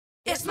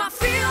It's my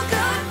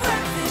feel-good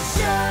breakfast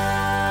show.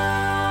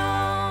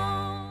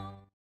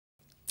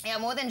 Yeah,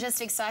 more than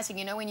just exciting,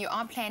 you know, when you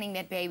are planning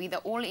that baby, the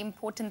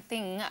all-important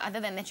thing,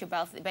 other than that your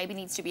baby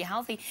needs to be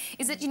healthy,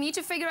 is that you need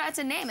to figure out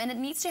a name, and it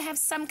needs to have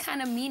some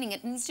kind of meaning.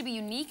 It needs to be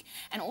unique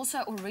and also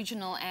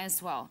original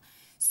as well.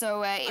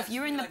 So if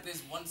you're in the... like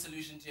there's one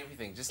solution to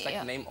everything. Just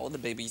like name all the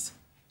babies.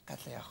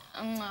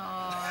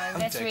 Oh,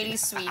 that's really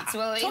sweet.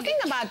 Well, talking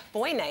about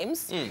boy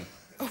names,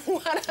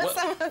 what are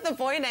some of the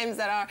boy names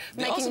that are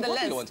making the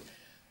list? Ones.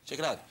 Check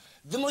it out.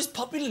 The most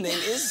popular name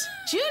is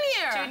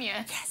Junior.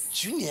 Junior. Yes.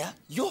 Junior.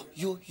 Yo.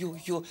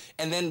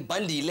 And then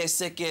Bandi,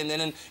 second.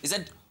 And then is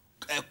that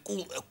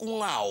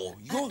Kungao?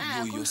 Yo.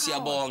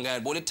 Siyabonga,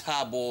 Bo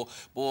Letabo,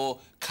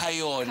 Bo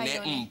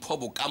Kayone,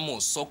 Mpobo, Kamo,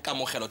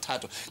 Sokamo,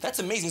 Tato. That's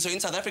amazing. So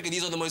in South Africa,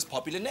 these are the most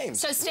popular names.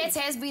 So stats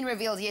has been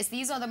revealed. Yes,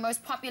 these are the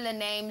most popular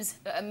names,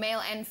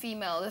 male and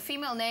female. The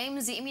female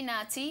names,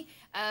 Iminati,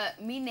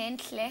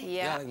 Minentle.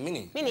 Yeah, like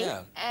Mini.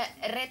 Yeah.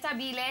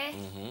 Retabile,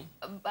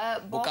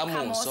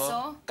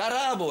 Bokamoso,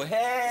 Karabo,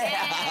 hey!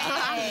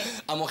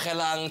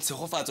 Amogelang,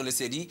 Tsegofatso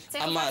Lesedi,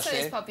 Amahle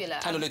is popular.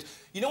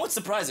 You know what's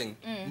surprising?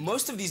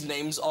 Most of these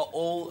names are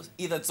all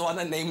either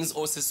Tswana names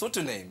or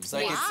Sesotho names.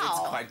 Like it's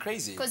quite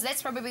crazy. Because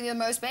that's probably the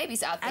most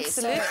babies out there.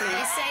 Absolutely. So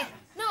they say,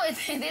 no,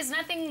 there's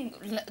nothing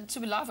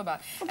to laugh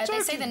about. They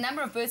say the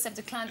number of births have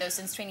declined, though,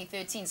 since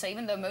 2013. So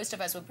even though most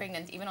of us were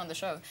pregnant, even on the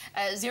show,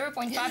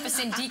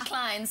 0.5%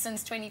 decline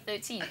since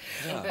 2013 in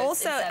births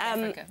also, in South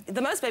Africa.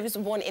 The most babies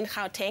were born in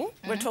Gauteng.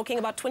 We're talking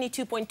about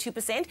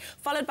 22.2%,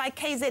 followed by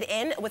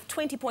KZN with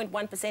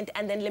 20.1%,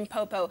 and then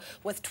Limpopo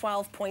with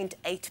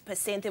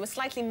 12.8%. There were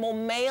slightly more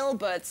male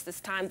births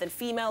this time than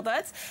female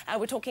births.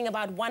 We're talking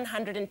about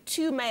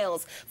 102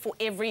 males for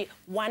every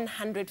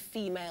 100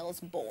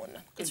 females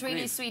born. It's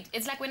really sweet.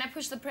 It's like when I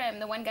pushed the pram,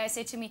 the one guy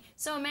said to me,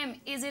 "So, ma'am,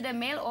 is it a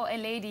male or a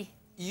lady?"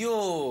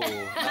 Yo,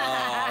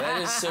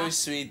 that is so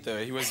sweet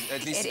though. He was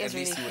at least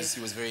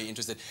he was very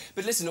interested.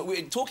 But listen,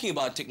 we're talking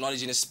about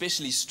technology and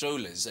especially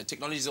strollers.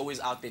 Technology is always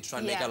out there to try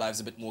and make our lives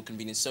a bit more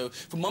convenient. So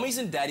for mummies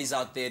and daddies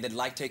out there that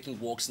like taking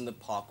walks in the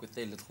park with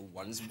their little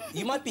ones,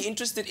 you might be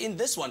interested in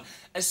this one,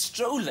 a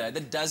stroller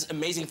that does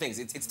amazing things.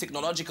 It's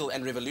technological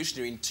and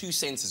revolutionary in two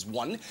senses.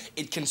 One,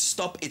 it can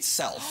stop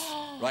itself,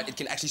 right? It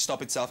can actually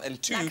stop itself,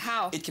 and two, like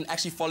how? It can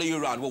actually follow you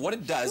around. Well, what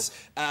it does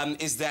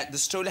is that the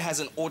stroller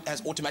has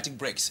automatic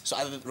brakes. So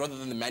rather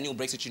than the manual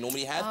brakes that you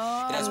normally have,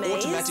 it has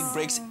automatic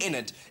brakes in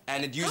it,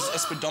 and it uses a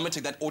speedometer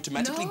that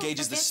automatically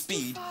gauges the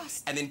speed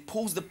and then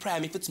pulls the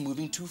pram if it's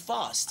moving too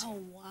fast. Oh,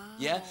 wow.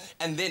 Yeah?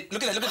 And then,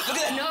 look at that.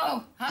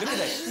 No. Look at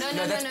that.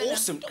 No, that's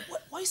awesome.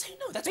 Why are you saying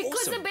no? That's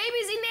because awesome. the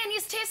baby's in there and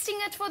he's testing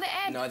it for the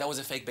ad. No, that was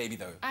a fake baby,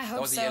 though. I hope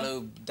that was a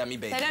yellow dummy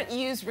baby. They don't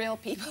use real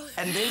people.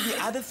 And then the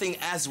other thing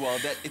as well,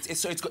 that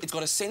it's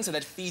got a sensor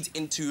that feeds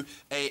into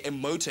a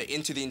motor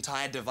into the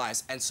entire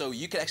device, and so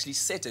you can actually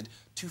set it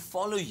to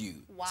follow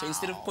you. Wow. So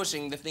instead of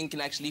pushing, the thing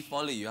can actually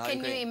follow you.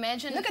 Can you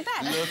imagine? Look at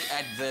that. Look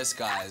at this,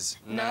 guys.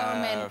 No,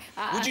 man.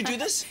 Would you do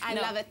this? I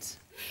love it.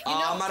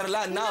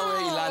 Mamela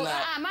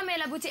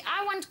Buti,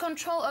 I want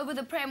control over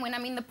the pram when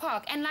I'm in the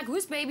park. And like,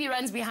 whose baby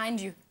runs behind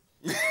you?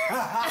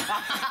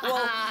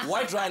 Well,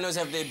 white rhinos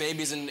have their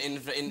babies in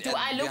Do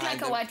I look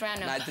like a white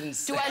rhino? No, I didn't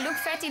say. Do I look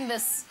fat in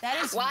this?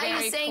 That is Why very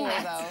are you saying cool,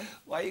 that? though.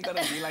 Why are you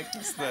gonna be like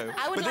this, though?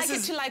 I would like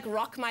it to like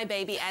rock my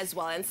baby as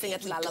well and sing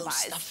it lullabies.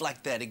 Stuff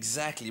like that,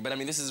 exactly. But I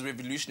mean, this is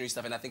revolutionary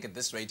stuff, and I think at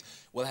this rate,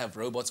 we'll have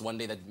robots one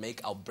day that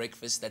make our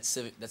breakfast, that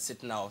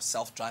sit in our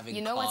self-driving cars.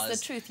 You know what's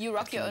the truth? You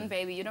rock your own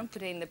baby. You don't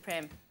put it in the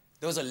pram.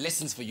 Those are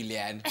lessons for you,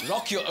 Leigh-Anne.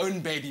 Rock your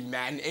own baby,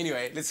 man.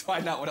 Anyway, let's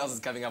find out what else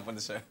is coming up on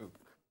the show.